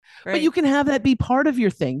But you Right. can have that be part of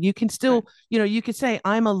your thing. You can still, you could say,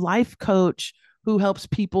 I'm a life coach who helps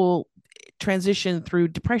people transition through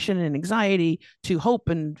depression and anxiety to hope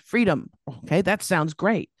and freedom. Okay, that sounds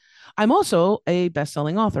great. I'm also a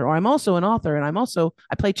best-selling author, or I'm also an author, and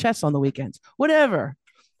I play chess on the weekends. Whatever.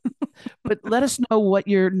 But let us know what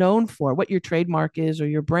you're known for, what your trademark is or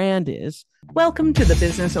your brand is. Welcome to the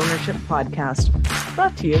Business Ownership Podcast,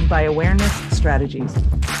 brought to you by Awareness Strategies,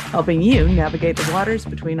 helping you navigate the waters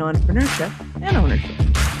between entrepreneurship and ownership.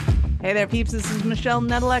 Hey there, peeps. This is Michelle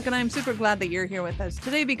Nedelec, and I'm super glad that you're here with us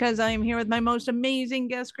today because I am here with my most amazing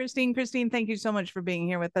guest, Christine. Christine, thank you so much for being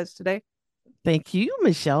here with us today. Thank you,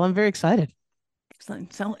 Michelle. I'm very excited.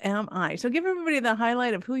 Excellent. So am I. So give everybody the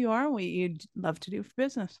highlight of who you are and what you'd love to do for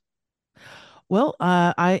business. Well,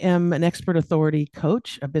 I am an expert authority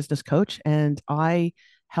coach, a business coach, and I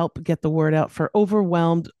help get the word out for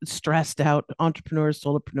overwhelmed, stressed out entrepreneurs,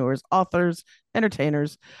 solopreneurs, authors,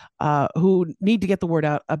 entertainers who need to get the word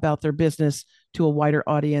out about their business to a wider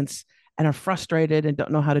audience and are frustrated and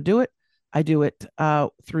don't know how to do it. I do it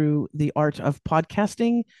through the art of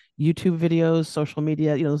podcasting, YouTube videos, social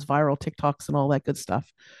media, those viral TikToks and all that good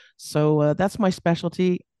stuff. So that's my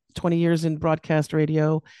specialty. 20 years in broadcast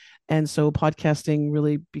radio, and so podcasting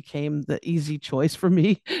really became the easy choice for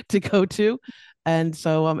me to go to. And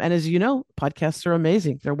so, and as you know, podcasts are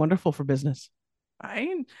amazing. They're wonderful for business.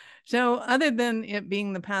 Right. So, other than it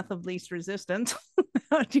being the path of least resistance,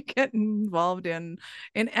 how did you get involved in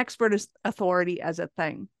expert authority as a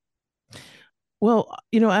thing? Well,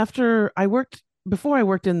 after before I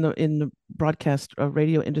worked in the broadcast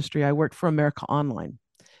radio industry, I worked for America Online.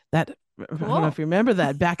 That I don't know Cool. if you remember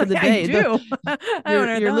that back in the I day. do. I haven't heard Your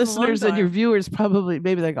that in a long listeners and your time. viewers probably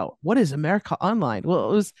maybe they go, "What is America Online?"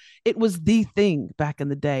 Well, it was the thing back in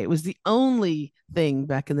the day. It was the only thing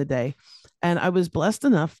back in the day, and I was blessed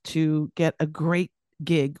enough to get a great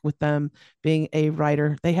gig with them being a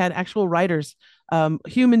writer. They had actual writers,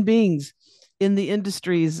 human beings in the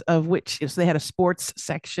industries of which so they had a sports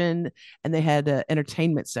section and they had an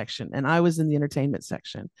entertainment section, and I was in the entertainment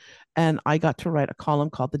section, and I got to write a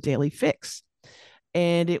column called the Daily Fix.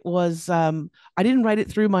 And it was I didn't write it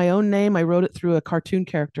through my own name. I wrote it through a cartoon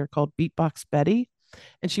character called Beatbox Betty,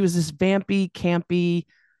 and she was this vampy, campy,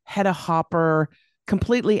 head a hopper,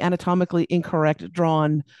 completely anatomically incorrect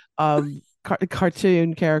drawn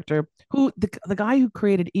cartoon character. Who the guy who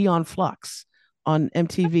created Eon Flux on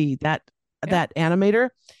MTV, Yeah. that animator,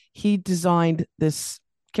 he designed this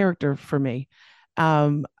character for me.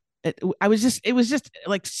 Um, it was just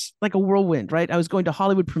like a whirlwind, right? I was going to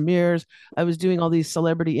Hollywood premieres, I was doing all these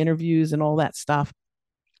celebrity interviews and all that stuff,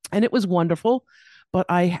 and it was wonderful. But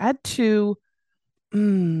I had to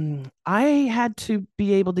be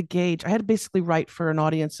able to gauge. I had to basically write for an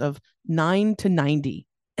audience of 9 to 90.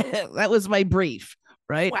 That was my brief,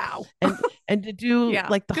 right? Wow. And to do Yeah.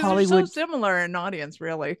 like the Because they're so Hollywood. similar in audience,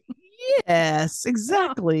 really. Yes, Yeah.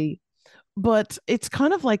 exactly. But it's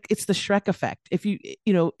kind of like it's the Shrek effect. If you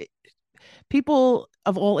know, people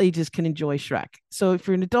of all ages can enjoy Shrek. So if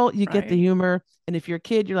you're an adult, you get the Right. humor, and if you're a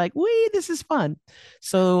kid, you're like, "Wee, this is fun."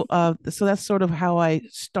 So that's sort of how I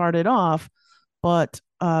started off. But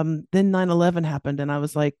then 9/11 happened, and I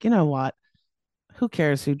was like, you know what? Who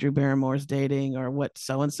cares who Drew Barrymore's dating or what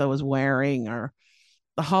so and so is wearing, or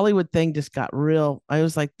the Hollywood thing just got real. I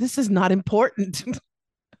was like, this is not important.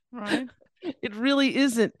 Right. It really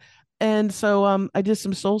isn't. And so I did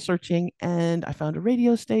some soul searching and I found a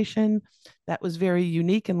radio station that was very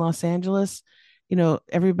unique in Los Angeles.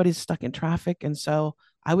 Everybody's stuck in traffic. And so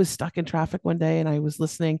I was stuck in traffic one day and I was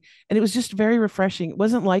listening, and it was just very refreshing. It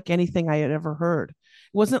wasn't like anything I had ever heard.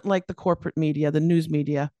 It wasn't like the corporate media, the news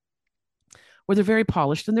media, where they're very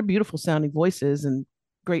polished and they're beautiful sounding voices and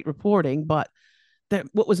great reporting. But that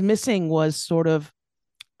what was missing was sort of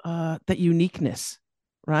that uniqueness,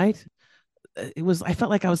 right? I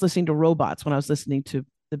felt like I was listening to robots when I was listening to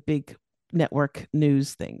the big network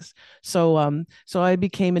news things. So I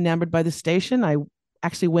became enamored by the station. I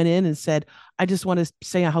actually went in and said, I just want to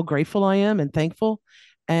say how grateful I am and thankful.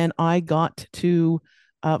 And I got to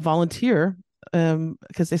volunteer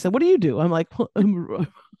because they said, "What do you do?" I'm like, well,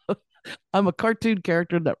 I'm a cartoon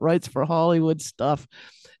character that writes for Hollywood stuff.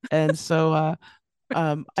 And so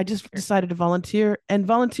I just decided to volunteer, and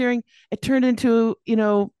volunteering, it turned into,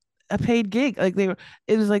 a paid gig. Like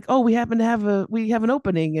it was like, oh, we have an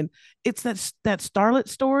opening, and it's that starlet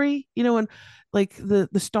story, and like the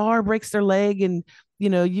star breaks their leg, and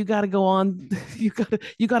you got to go on, you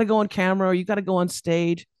got to go on camera, or you got to go on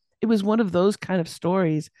stage. It was one of those kind of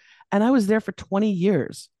stories, and I was there for 20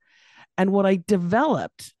 years. And what I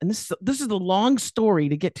developed, and this is the long story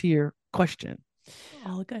to get to your question.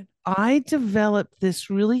 All good. I developed this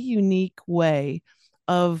really unique way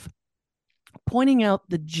of pointing out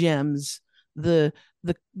the gems, the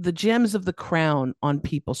the gems of the crown on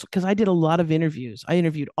people. So, because I did a lot of interviews, I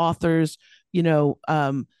interviewed authors, you know,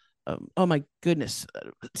 oh my goodness,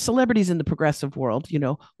 celebrities in the progressive world.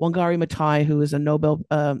 Wangari Maathai, who is a Nobel,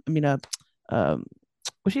 um,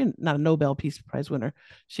 was she not a Nobel Peace Prize winner?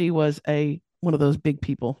 She was a one of those big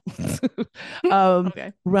people.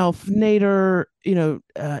 Okay. Ralph Nader,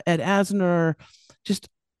 Ed Asner, just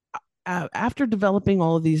after developing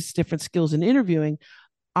all of these different skills in interviewing,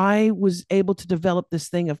 I was able to develop this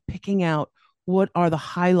thing of picking out what are the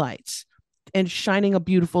highlights and shining a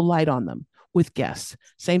beautiful light on them with guests.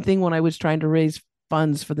 Same thing when I was trying to raise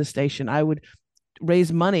funds for the station. I would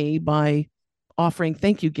raise money by offering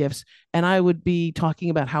thank you gifts, and I would be talking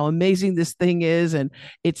about how amazing this thing is, and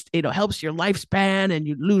it helps your lifespan, and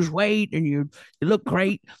you lose weight, and you look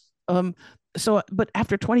great. Um so but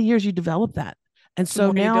after 20 years, you develop that. And The so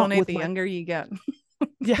more you now donate, with the my younger you get.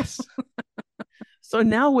 yes, so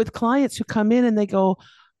now with clients who come in and they go,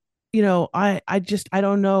 I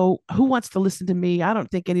don't know who wants to listen to me. I don't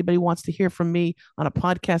think anybody wants to hear from me on a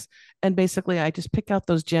podcast. And basically I just pick out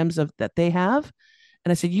those gems of that they have.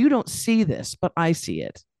 And I said, you don't see this, but I see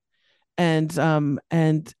it.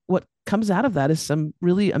 And what comes out of that is some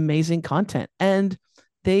really amazing content. And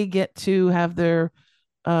they get to have their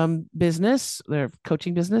business, their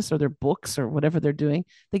coaching business or their books or whatever they're doing.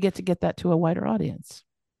 They get that to a wider audience.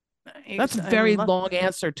 That's Nice. a I very love long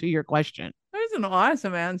answer to your question. that was an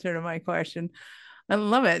awesome answer to my question. I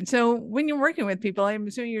love it. So when you're working with people, I'm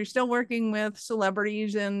assuming you're still working with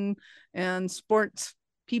celebrities and sports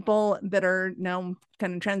people that are now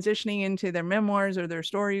kind of transitioning into their memoirs or their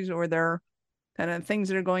stories or their kind of things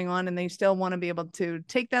that are going on, and they still want to be able to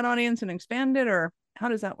take that audience and expand it, or how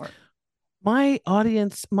does that work? My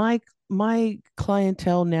audience, my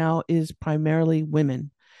clientele now is primarily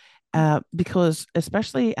women, because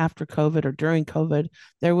especially after COVID or during COVID,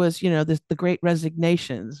 there was, the great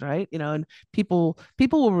resignations, right? And people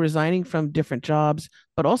were resigning from different jobs,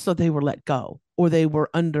 but also they were let go or they were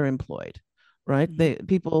underemployed, right? Mhm. They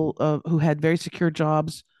people who had very secure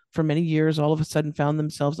jobs for many years all of a sudden found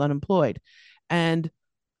themselves unemployed, and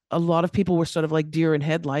a lot of people were sort of like deer in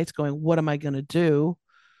headlights, going, "What am I going to do?"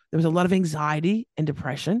 There was a lot of anxiety and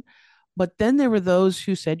depression. But then there were those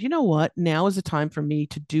who said, you know what? Now is the time for me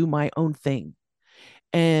to do my own thing.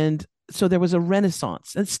 And so there was a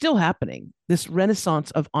renaissance. And it's still happening. This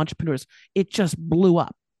renaissance of entrepreneurs. It just blew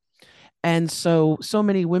up. And so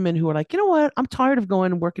many women who are like, you know what? I'm tired of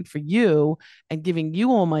going and working for you and giving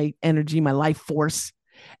you all my energy, my life force,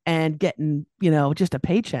 and getting, just a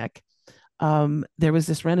paycheck. There was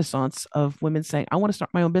this renaissance of women saying, I want to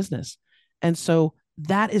start my own business. And so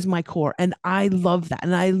that is my core. And I love that.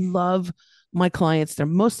 And I love my clients. They're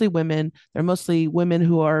mostly women. They're mostly women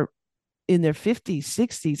who are in their 50s,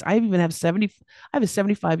 60s. I have a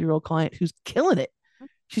 75-year-old client who's killing it.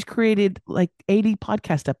 She's created like 80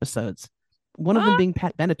 podcast episodes, one of them What? being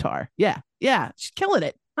Pat Benatar. Yeah. Yeah. She's killing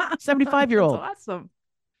it. 75 year That's old. awesome.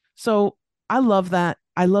 So I love that.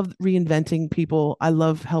 I love reinventing people. I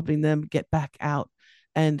love helping them get back out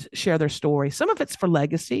and share their story. Some of it's for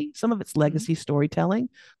legacy, some of it's Mhm. legacy storytelling,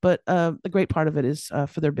 but the great part of it is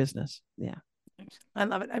for their business. Yeah, I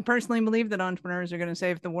love it. I personally believe that entrepreneurs are going to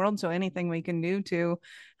save the world. So anything we can do to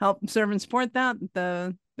help serve and support that,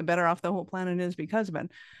 the better off the whole planet is because of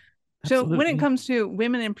it. So when it absolutely. comes to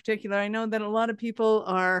women in particular, I know that a lot of people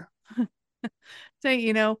are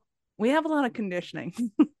saying, we have a lot of conditioning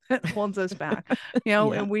that holds us back, Yeah.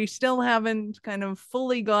 and we still haven't kind of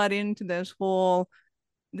fully got into this whole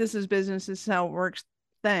this is business, this is how it works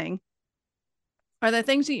thing. Are there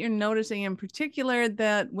things that you're noticing in particular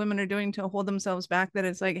that women are doing to hold themselves back that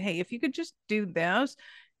it's like, hey, if you could just do this,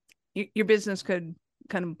 your business could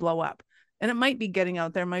kind of blow up? And it might be getting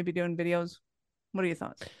out there, might be doing videos. What are your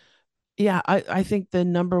thoughts? Yeah, I think the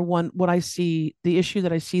number one, the issue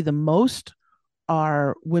that I see the most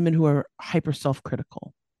are women who are hyper self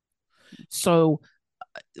critical. So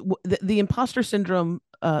the imposter syndrome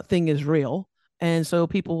thing is real. And so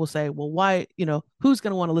people will say, well, why, who's going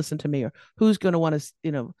to want to listen to me, or who's going to want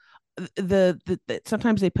to,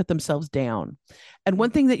 sometimes they put themselves down. And one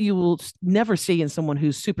thing that you will never see in someone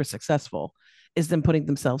who's super successful is them putting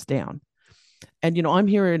themselves down. And I'm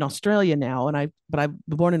here in Australia now, but I'm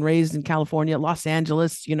born and raised in California, Los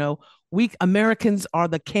Angeles. We Americans are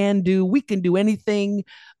the can do. We can do anything.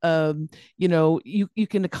 You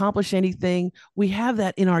can accomplish anything. We have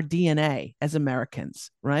that in our DNA as Americans,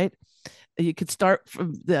 right? You could start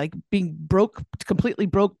from like being broke, completely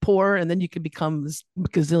broke, poor, and then you can become this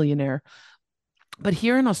gazillionaire. But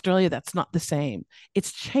here in Australia, that's not the same.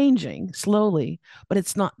 It's changing slowly, but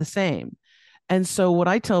it's not the same. And so what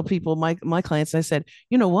I tell people, my clients, I said,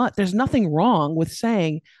 you know what? There's nothing wrong with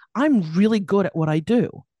saying I'm really good at what I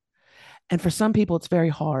do. And for some people, it's very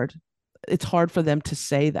hard. It's hard for them to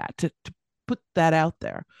say that, to put that out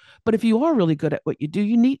there. But if you are really good at what you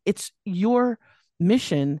do, it's your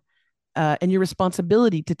mission and your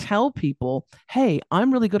responsibility to tell people, hey,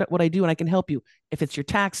 I'm really good at what I do and I can help you. If it's your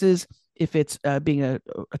taxes, if it's being a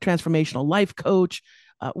transformational life coach,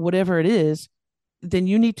 whatever it is, then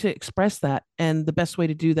you need to express that. And the best way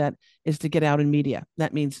to do that is to get out in media.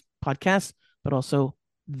 That means podcasts, but also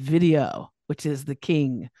video, which is the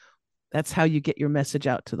king. That's how you get your message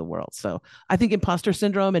out to the world. So I think imposter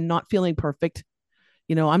syndrome and not feeling perfect,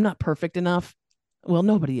 I'm not perfect enough. Well,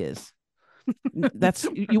 nobody is. That's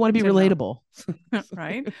you want to be relatable.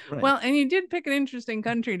 Right. Right. Well, and you did pick an interesting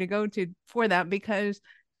country to go to for that, because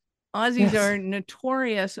Aussies Yes. are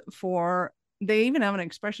notorious for, they even have an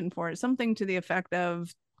expression for it, something to the effect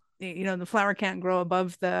of, the flower can't grow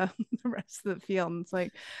above the, the rest of the field. And it's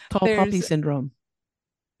like, Tall poppy there's, syndrome.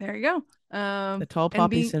 there you go. The tall And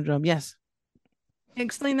poppy be syndrome. Yes.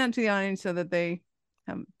 explain that to the audience so that they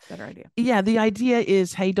have a better idea. Yeah. The idea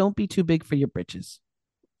is, hey, don't be too big for your britches.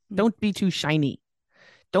 Mm. Don't be too shiny.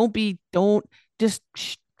 Don't just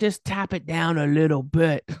tap it down a little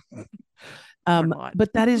bit. Or a lot.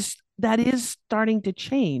 But that is starting to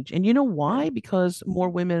change. And you know Good. why? Because more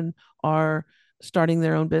women are starting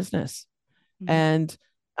their own business. Mm-hmm.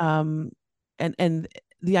 And and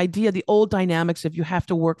the idea, the old dynamics of you have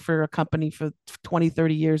to work for a company for 20,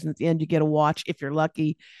 30 years and at the end you get a watch if you're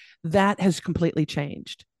lucky, that has completely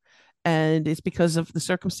changed. And it's because of the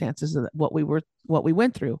circumstances of what we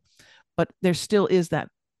went through. But there still is that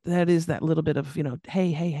little bit of,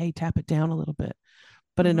 hey, hey, hey, tap it down a little bit.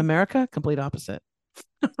 But in Mm-hmm. America, complete opposite.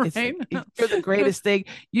 It's Right. like, if you're the greatest thing,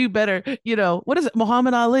 you better, what is it?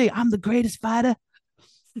 Muhammad Ali, I'm the greatest fighter.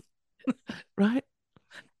 Right.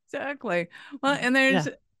 Exactly. Well, and Yeah.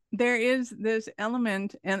 there is this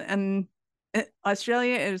element, and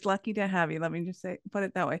Australia is lucky to have you. Let me just say, put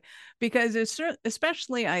it that way, because it's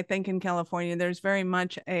especially, I think, in California, there's very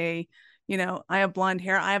much a, I have blonde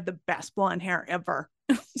hair. I have the best blonde hair ever.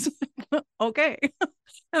 Okay,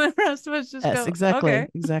 and the rest of us just Yes, go, exactly. okay.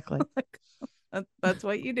 Exactly. That's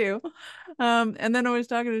what you do. And then I was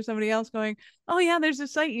talking to somebody else going, oh yeah, there's a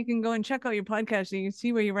site you can go and check out your podcast and you can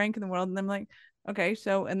see where you rank in the world. And I'm like, okay,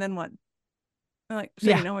 so, and then what? I'm like, so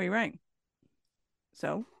you Yeah. know where you rank.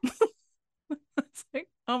 So it's like,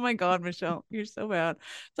 oh my God, Michelle, you're so bad.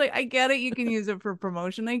 It's like, I get it. You can use it for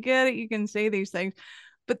promotion. I get it. You can say these things,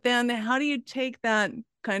 but then how do you take that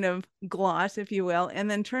kind of gloss, if you will, and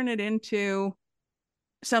then turn it into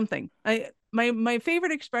something? My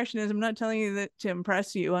favorite expression is, I'm not telling you that to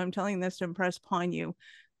impress you, I'm telling this to impress upon you.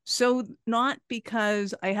 So not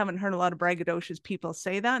because I haven't heard a lot of braggadocious people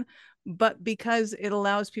say that, but because it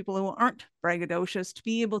allows people who aren't braggadocious to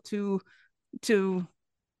be able to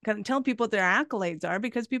kind of tell people what their accolades are,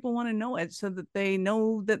 because people want to know it so that they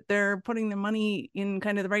know that they're putting their money in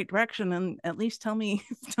kind of the right direction, and at least tell me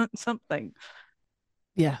you've done something.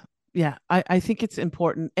 Yeah. Yeah. I think it's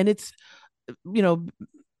important. And it's, you know,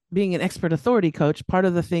 being an expert authority coach, part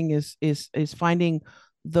of the thing is finding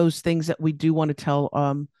those things that we do want to tell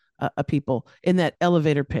people in that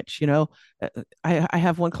elevator pitch. I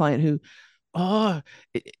have one client who, oh,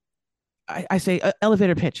 I say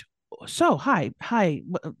elevator pitch. So hi,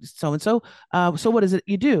 so and so. So what is it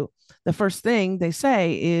you do? The first thing they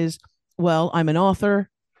say is, well, I'm an author.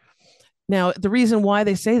 Now, the reason why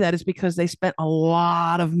they say that is because they spent a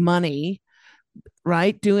lot of money,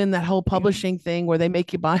 right, doing that whole Yeah. publishing thing where they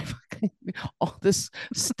make you buy all this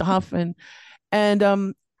stuff. And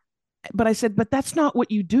but I said, but that's not what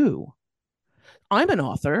you do. I'm an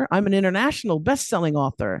author. I'm an international best-selling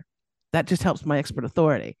author. That just helps my expert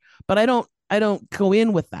authority. But I don't go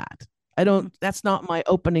in with that. I don't, Mhm. that's not my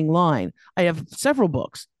opening line. I have several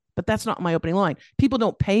books, but that's not my opening line. People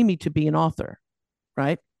don't pay me to be an author,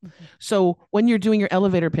 right? Mhm. So when you're doing your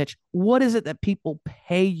elevator pitch, what is it that people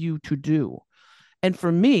pay you to do? And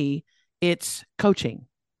for me, it's coaching,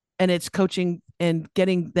 and it's coaching and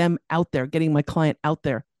getting them out there, getting my client out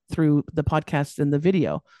there through the podcast and the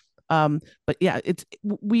video. But yeah, it's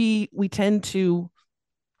we tend to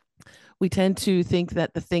think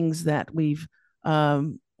that the things that we've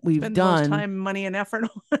Spend the most done. time, money, and effort on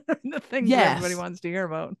the things that everybody Yes, wants to hear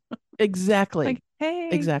about. Like, exactly, hey,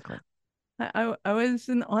 exactly. I was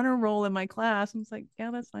an honor roll in my class. I was like, yeah,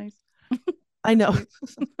 that's nice. I That's know.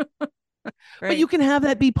 sweet. But you Right. can have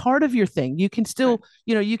that be part of your thing. You can Right. still,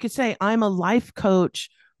 you could say, I'm a life coach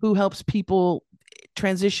who helps people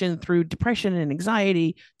transition through depression and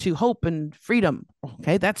anxiety to hope and freedom.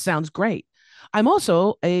 Okay, that sounds great. I'm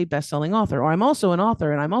also a best-selling author, or I'm also an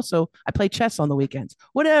author, and I play chess on the weekends,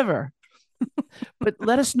 whatever. But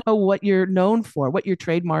let us know what you're known for, what your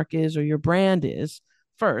trademark is or your brand is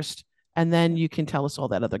first, and then you can tell us all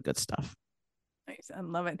that other good stuff. Nice. I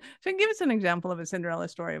love it. So give us an example of a Cinderella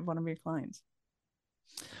story of one of your clients.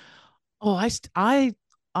 Oh, I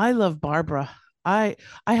love Barbara. I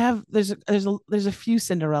I have there's a few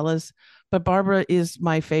Cinderellas, but Barbara is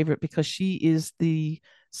my favorite because she is the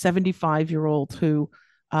 75-year-old who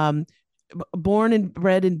um born and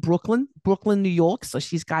bred in Brooklyn, New York. So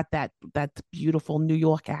she's got that beautiful New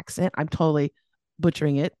York accent. I'm totally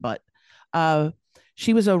butchering it, but uh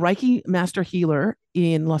she was a Reiki master healer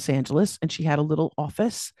in Los Angeles, and she had a little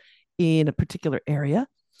office in a particular area,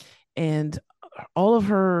 and all of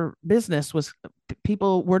her business was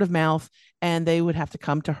people word of mouth, and they would have to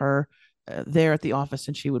come to her there at the office,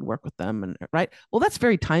 and she would work with them. And right, well, that's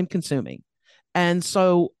very time consuming, and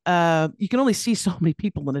so you can only see so many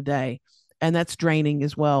people in a day, and that's draining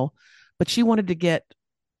as well. But she wanted to get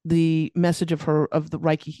the message of the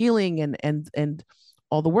Reiki healing and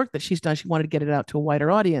all the work that she's done. She wanted to get it out to a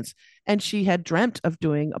wider audience, and she had dreamt of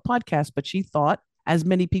doing a podcast, but she thought, as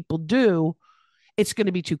many people do, it's going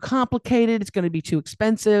to be too complicated. It's going to be too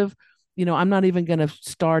expensive. I'm not even going to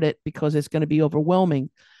start it because it's going to be overwhelming.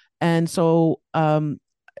 And so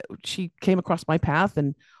she came across my path,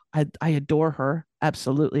 and I adore her,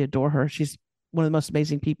 absolutely adore her. She's one of the most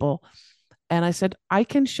amazing people. And I said, I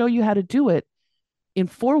can show you how to do it in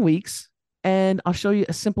 4 weeks, and I'll show you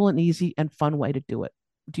a simple and easy and fun way to do it.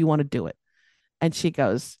 Do you want to do it? And she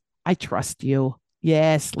goes, I trust you.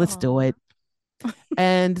 Yes, let's do Oh, it.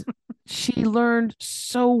 And she learned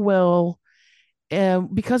so well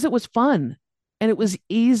because it was fun and it was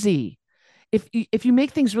easy. If you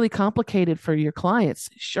make things really complicated for your clients,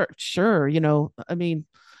 sure, I mean,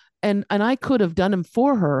 and I could have done them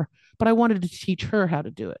for her, but I wanted to teach her how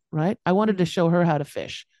to do it, right? I wanted to mhm. show her how to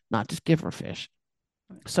fish, not just give her fish.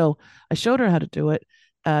 So I showed her how to do it,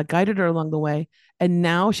 guided her along the way, and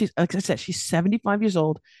now she's, like I said, she's 75 years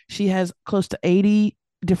old. She has close to 80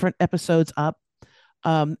 different episodes up,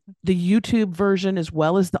 the YouTube version as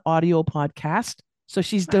well as the audio podcast. So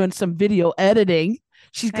she's doing Nice. some video editing.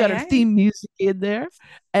 She's got Hey, her hey. theme music in there,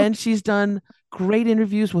 and she's done great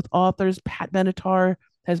interviews with authors. Pat Benatar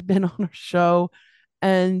has been on her show,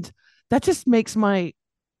 and that just makes my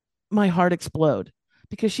heart explode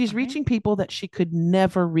because she's Okay. reaching people that she could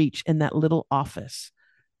never reach in that little office,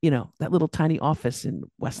 that little tiny office in Right.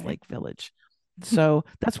 Westlake Village. So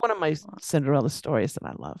that's one of my Cinderella stories that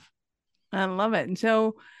I love. I love it. And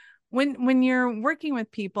so when you're working with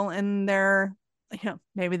people and they're,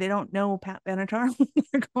 maybe they don't know Pat Benatar,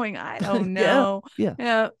 they're going, I don't Yeah, know.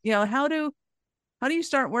 yeah. How do you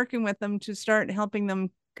start working with them to start helping them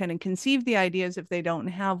kind of conceive the ideas if they don't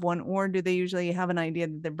have one, or do they usually have an idea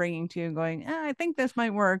that they're bringing to you and going, I think this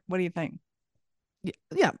might work. What do you think?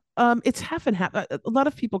 Yeah. It's half and half. A lot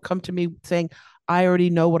of people come to me saying, I already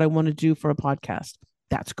know what I want to do for a podcast.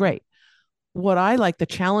 That's great. What I like, the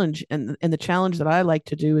challenge and the challenge that I like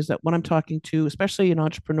to do is that when I'm talking to, especially an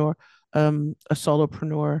entrepreneur, a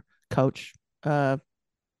solopreneur, coach,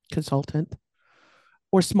 consultant,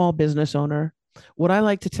 or small business owner, what I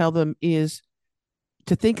like to tell them is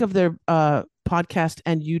to think of their podcast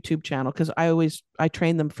and YouTube channel, because I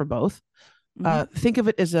train them for both. Mm-hmm. Think of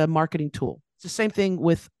it as a marketing tool. It's the same thing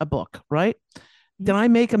with a book, right? Mm-hmm. Did I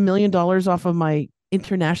make $1 million off of my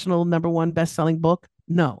international number one best-selling book?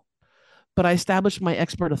 No, but I established my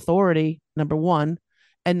expert authority, number one.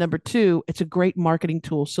 And number two, it's a great marketing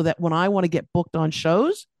tool so that when I want to get booked on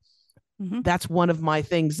shows, Mm-hmm. that's one of my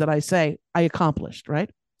things that I say I accomplished, right?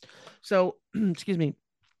 So, excuse me.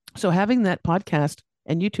 So, having that podcast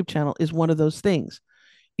and YouTube channel is one of those things.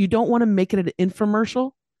 You don't want to make it an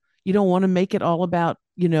infomercial. You don't want to make it all about,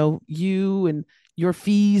 you and your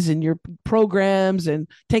fees and your programs and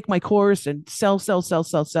take my course and sell,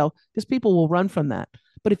 because people will run from that.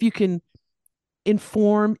 But if you can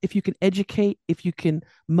inform, if you can educate, if you can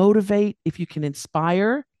motivate, if you can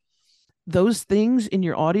inspire those things in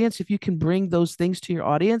your audience, if you can bring those things to your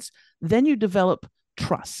audience, then you develop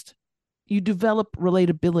trust. You develop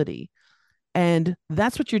relatability. And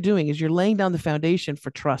that's what you're doing is you're laying down the foundation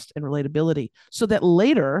for trust and relatability so that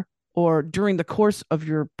later or during the course of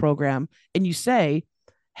your program and you say,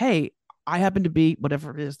 hey, I happen to be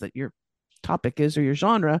whatever it is that your topic is or your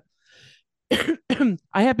genre.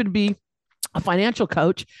 I happen to be a financial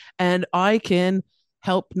coach, and I can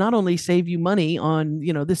help not only save you money on,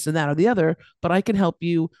 this and that or the other, but I can help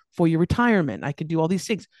you for your retirement. I can do all these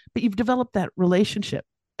things, but you've developed that relationship.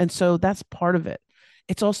 And so that's part of it.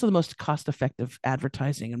 It's also the most cost effective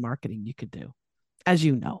advertising and marketing you could do. As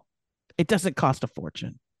you know, it doesn't cost a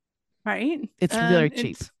fortune. Right. It's very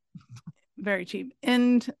cheap. It's very cheap.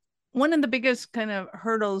 And one of the biggest kind of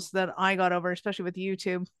hurdles that I got over, especially with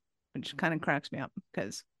YouTube, which kind of cracks me up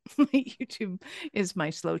because YouTube is my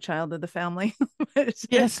slow child of the family. It's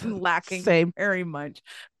Yes, lacking same. very much.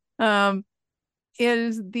 Um,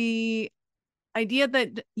 is the idea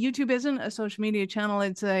that YouTube isn't a social media channel,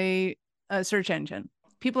 it's a search engine.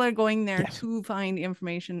 People are going there Yes. to find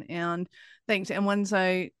information and things. And once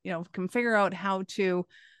I, can figure out how to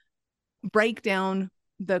break down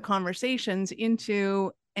the conversations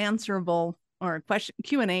into answerable or question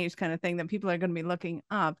Q&As kind of thing that people are going to be looking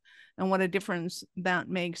up, and what a difference that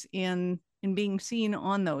makes in being seen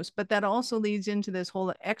on those. But that also leads into this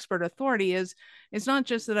whole expert authority. Is it's not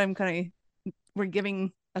just that I'm kind of we're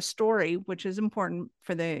giving a story, which is important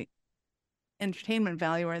for the entertainment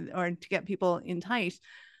value, or to get people enticed,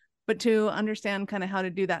 but to understand kind of how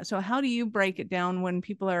to do that. So how do you break it down when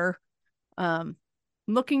people are um,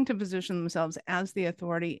 looking to position themselves as the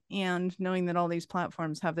authority and knowing that all these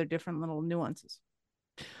platforms have their different little nuances?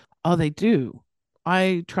 Oh, they do.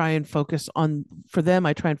 I try and focus on, for them,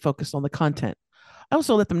 I try and focus on the content. I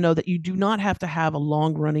also let them know that you do not have to have a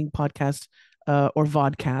long running podcast or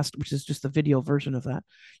vodcast, which is just the video version of that.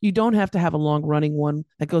 You don't have to have a long running one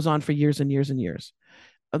that goes on for years and years and years,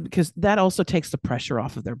 because that also takes the pressure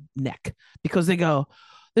off of their neck, because they go,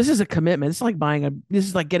 this is a commitment. This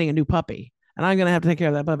is like getting a new puppy, and I'm going to have to take care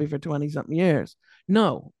of that puppy for 20 something years.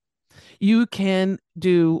 No, you can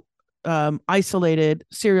do isolated,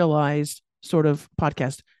 serialized sort of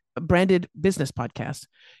podcast, branded business podcast.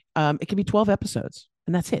 It can be 12 episodes,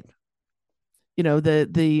 and that's it.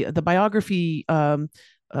 The biography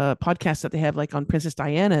podcast that they have, like on Princess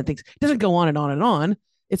Diana and things, it doesn't go on and on and on.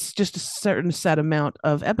 It's just a certain set amount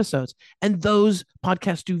of episodes, and those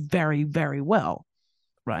podcasts do very, very well,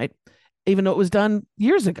 right? Even though it was done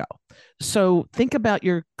years ago. So think about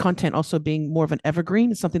your content also being more of an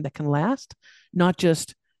evergreen, something that can last, not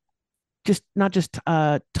just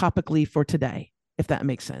topically for today, if that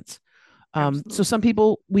makes sense. So Absolutely. some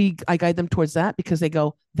people, I guide them towards that because they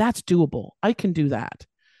go, that's doable. I can do that.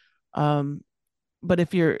 Um, but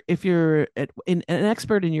if you're an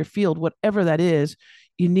expert in your field, whatever that is,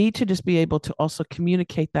 you need to just be able to also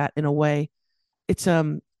communicate that in a way. It's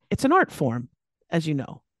it's an art form, as you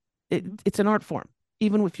know. Mm-hmm. It's an art form.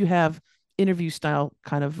 Even if you have interview style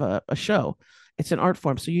kind of a show, it's an art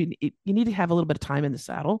form. So you need to have a little bit of time in the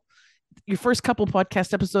saddle. Your first couple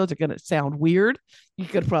podcast episodes are going to sound weird. You're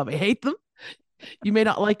going to probably hate them. You may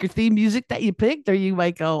not like your theme music that you picked, or you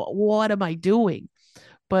might go, what am I doing?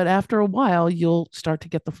 But after a while, you'll start to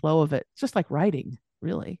get the flow of it. It's just like writing,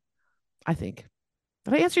 really, I think.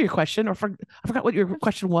 Did I answer your question, I forgot what your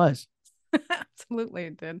question was? Absolutely,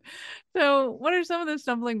 it did. So, what are some of the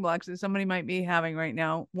stumbling blocks that somebody might be having right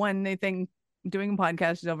now? One, they think doing a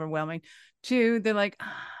podcast is overwhelming. Two, they're like,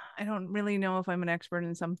 I don't really know if I'm an expert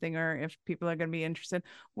in something or if people are going to be interested.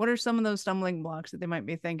 What are some of those stumbling blocks that they might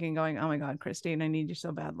be thinking, going, oh my God, Christine, I need you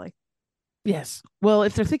so badly? Yes. Well,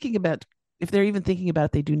 if they're even thinking about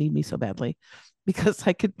it, they do need me so badly, because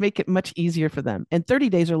I could make it much easier for them. And 30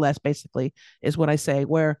 days or less, basically, is what I say,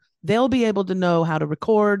 where they'll be able to know how to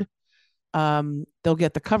record. They'll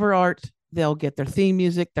get the cover art, they'll get their theme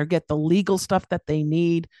music, they'll get the legal stuff that they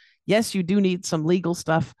need. Yes, you do need some legal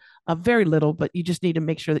stuff, very little, but you just need to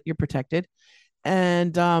make sure that you're protected.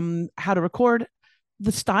 And how to record,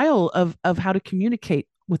 the style of how to communicate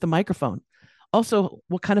with the microphone. Also,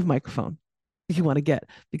 what kind of microphone you want to get,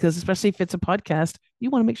 because especially if it's a podcast, you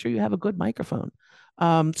want to make sure you have a good microphone.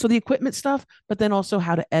 So the equipment stuff, but then also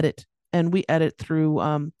how to edit. And we edit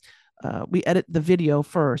the video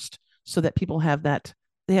first, so that people have that,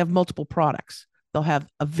 they have multiple products. They'll have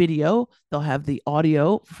a video, they'll have the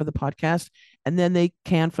audio for the podcast, and then they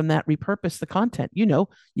can from that repurpose the content. You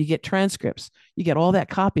get transcripts, you get all that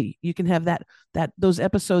copy. You can have those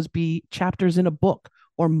episodes be chapters in a book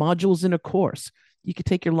or modules in a course. You could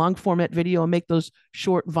take your long format video and make those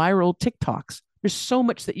short viral TikToks. There's so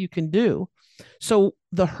much that you can do. So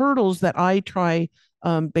the hurdles that I try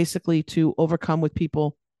basically to overcome with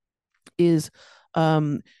people is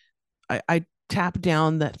um, I tap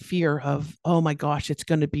down that fear of, oh my gosh, it's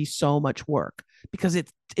going to be so much work, because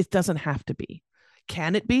it doesn't have to be.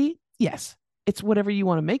 Can it be? Yes. It's whatever you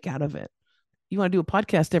want to make out of it. You want to do a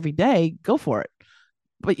podcast every day, go for it,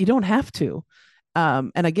 but you don't have to.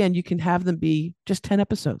 And again, you can have them be just 10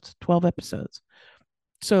 episodes, 12 episodes.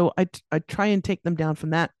 So I try and take them down from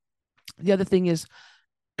that. The other thing is,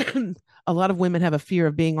 a lot of women have a fear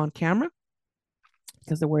of being on camera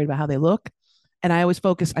because they're worried about how they look. And I always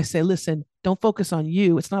focus, I say, listen, don't focus on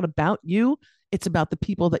you. It's not about you. It's about the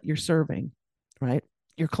people that you're serving, right?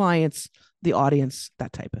 Your clients, the audience,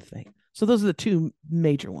 that type of thing. So those are the two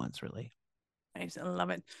major ones, really. I love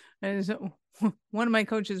it. And so, one of my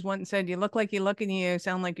coaches once said, "You look like you look and you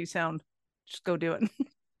sound like you sound. Just go do it."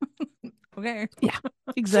 Okay. Yeah,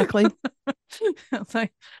 exactly. It's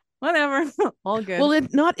like, whatever, all good. Well,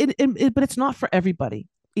 but it's not for everybody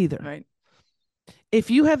either. Right. If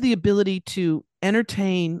you have the ability to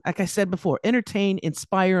entertain, like I said before, entertain,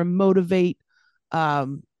 inspire, motivate,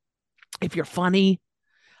 um, if you're funny,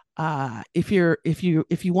 if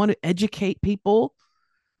you want to educate people,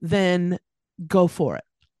 then go for it.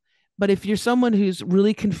 But if you're someone who's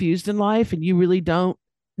really confused in life and you really don't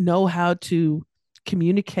know how to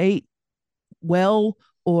communicate well,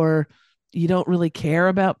 or you don't really care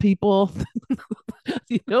about people,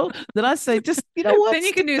 then I say just, what, Then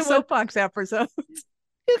you can stick do to what soapbox episodes.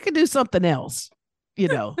 you can do something else,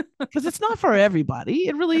 because it's not for everybody.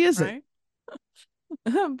 It really isn't. Right.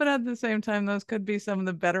 But at the same time, those could be some of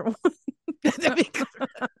the better ones.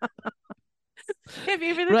 If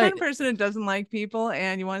you're the kind Right. of person that doesn't like people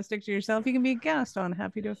and you want to stick to yourself, you can be a guest on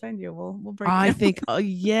Happy to Offend You. We'll break I down. think, oh,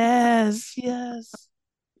 yes, yes,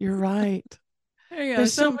 you're right. There you go.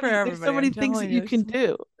 Something for There's so everybody. many I'm things that telling you you. can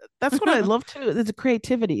do. That's what I love too. There's a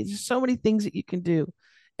creativity. There's so many things that you can do.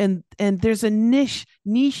 And there's a niche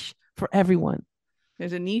for everyone.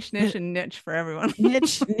 There's a niche, There- and niche for everyone.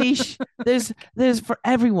 niche. There's for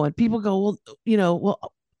everyone. People go,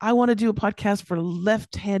 well, I want to do a podcast for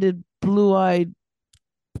left-handed, blue-eyed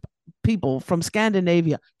people from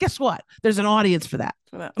Scandinavia. Guess what? There's an audience for that.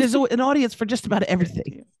 There's an audience for just about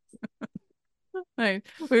everything. Right.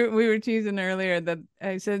 We were teasing earlier that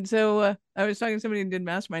I said, so I was talking to somebody who did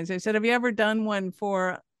masterminds. I said, have you ever done one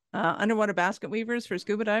for underwater basket weavers for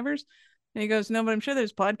scuba divers? And he goes, no, but I'm sure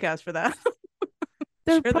there's podcasts for that.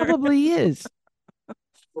 There Sure probably is.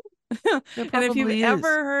 There And if you've probably is.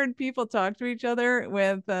 ever heard people talk to each other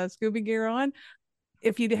with scuba gear on,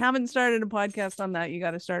 if you haven't started a podcast on that, you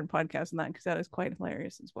got to start a podcast on that because that is quite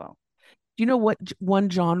hilarious as well. Do you know what one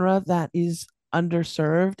genre that is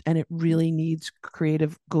underserved and it really needs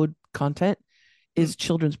creative, good content is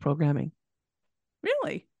children's programming?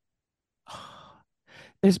 Really?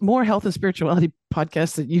 There's more health and spirituality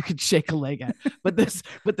podcasts that you could shake a leg at, but there's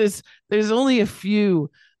only a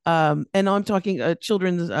few. And I'm talking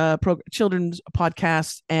children's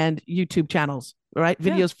podcasts and YouTube channels, right?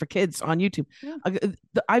 Videos Yeah. for kids on YouTube. Yeah.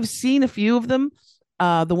 I've seen a few of them,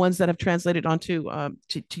 the ones that have translated onto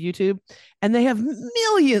to YouTube, and they have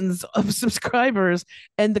millions of subscribers,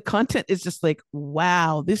 and the content is just like,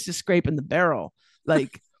 wow, this is scraping the barrel,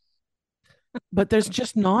 like. But there's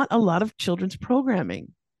just not a lot of children's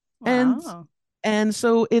programming, and Wow. and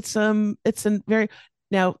so it's a very,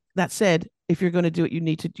 now that said, if you're going to do it, you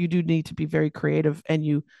do need to be very creative, and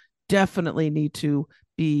you definitely need to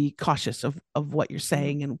be cautious of what you're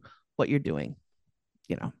saying and what you're doing,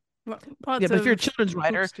 you know. Well, Yeah, but if you're a children's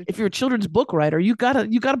writer, if you're a children's book writer, you got a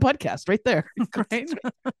podcast right there. right.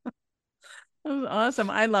 Awesome.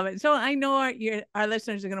 I love it. So I know our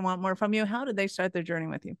listeners are going to want more from you. How did they start their journey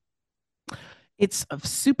with you? It's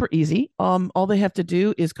super easy. All they have to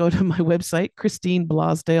do is go to my website,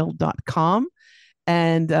 christineblosdale.com,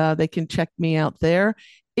 and they can check me out there.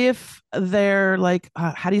 If they're like,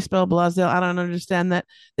 how do you spell Blosdale? I don't understand that.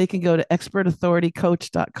 They can go to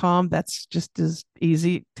expertauthoritycoach.com. That's just as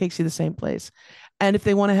easy. It takes you the same place. And if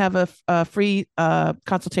they want to have a free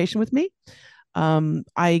consultation with me,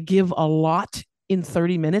 I give a lot in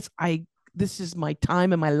 30 minutes. This is my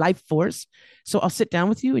time and my life force. So I'll sit down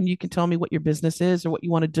with you and you can tell me what your business is or what you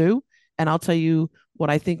want to do. And I'll tell you what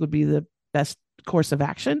I think would be the best course of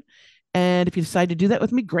action. And if you decide to do that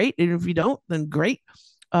with me, great. And if you don't, then great.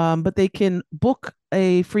 But they can book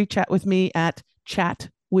a free chat with me at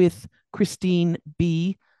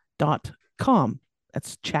chatwithchristineb.com.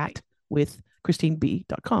 That's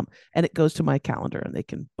chatwithchristineb.com. And it goes to my calendar and they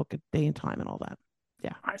can book a day and time and all that.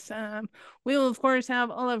 Yeah. Awesome. We will, of course, have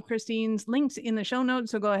all of Christine's links in the show notes.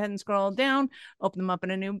 So go ahead and scroll down, open them up in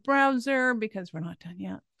a new browser because we're not done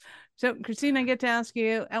yet. So, Christine, I get to ask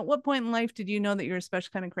you, at what point in life did you know that you're especially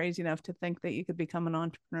kind of crazy enough to think that you could become an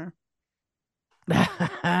entrepreneur?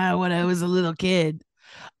 When I was a little kid,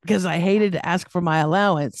 because I hated to ask for my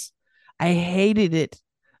allowance. I hated it.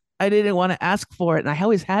 I didn't want to ask for it. And I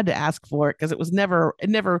always had to ask for it because it never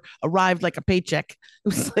arrived like a paycheck. It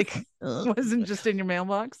was like, It wasn't just in your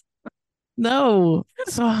mailbox. No.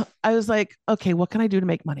 So I was like, okay, what can I do to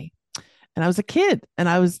make money? And I was a kid and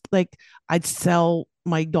I was like, I'd sell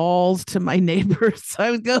my dolls to my neighbors.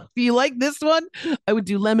 I would go, do you like this one? I would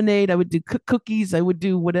do lemonade. I would do cookies. I would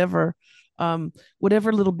do whatever.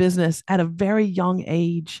 whatever little business at a very young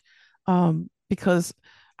age, because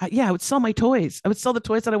I would sell my toys. I would sell the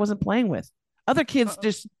toys that I wasn't playing with. Other kids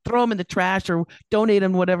just throw them in the trash or donate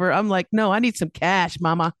them, whatever. I'm like, no, I need some cash,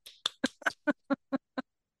 mama.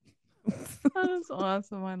 That is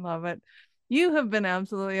awesome. I love it. You have been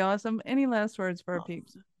absolutely awesome. Any last words for our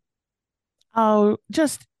peeps? Oh,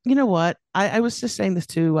 just, you know what? I was just saying this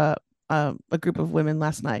to a group of women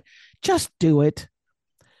last night. Just do it.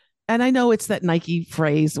 And I know it's that Nike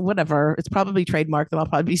phrase, whatever. It's probably trademarked and I'll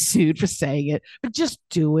probably be sued for saying it, but just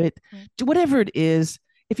do it. Do whatever it is.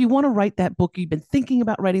 If you want to write that book, you've been thinking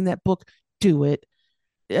about writing that book, do it.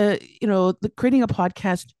 Creating a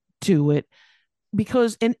podcast, do it.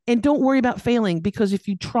 Because and don't worry about failing, because if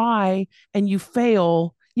you try and you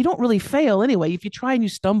fail, you don't really fail anyway. If you try and you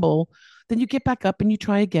stumble, then you get back up and you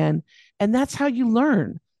try again. And that's how you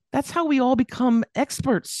learn. That's how we all become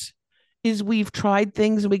experts, is we've tried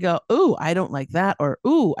things and we go, oh, I don't like that, or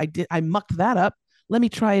oh, I mucked that up. Let me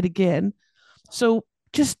try it again. So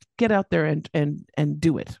just get out there and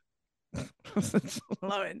do it.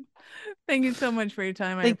 Love it. Thank you so much for your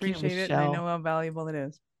time. I appreciate it. And I know how valuable it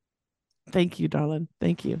is. Thank you, darling.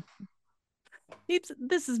 Thank you. Peeps,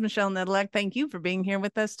 this is Michelle Nedelec. Thank you for being here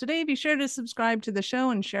with us today. Be sure to subscribe to the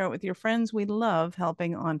show and share it with your friends. We love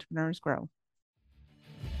helping entrepreneurs grow.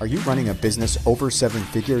 Are you running a business over 7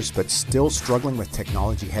 figures but still struggling with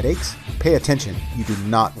technology headaches? Pay attention. You do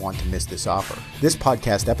not want to miss this offer. This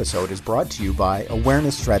podcast episode is brought to you by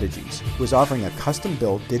Awareness Strategies, who is offering a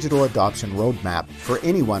custom-built digital adoption roadmap for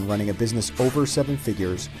anyone running a business over 7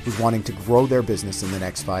 figures who's wanting to grow their business in the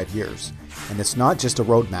next 5 years. And it's not just a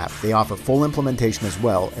roadmap. They offer full implementation as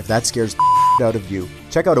well, if that scares the out of you.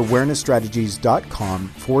 Check out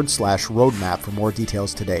awarenessstrategies.com/roadmap for more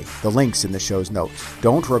details today. The link's in the show's notes.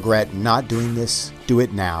 Don't regret not doing this. Do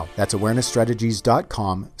it now. That's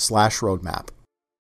awarenessstrategies.com/roadmap.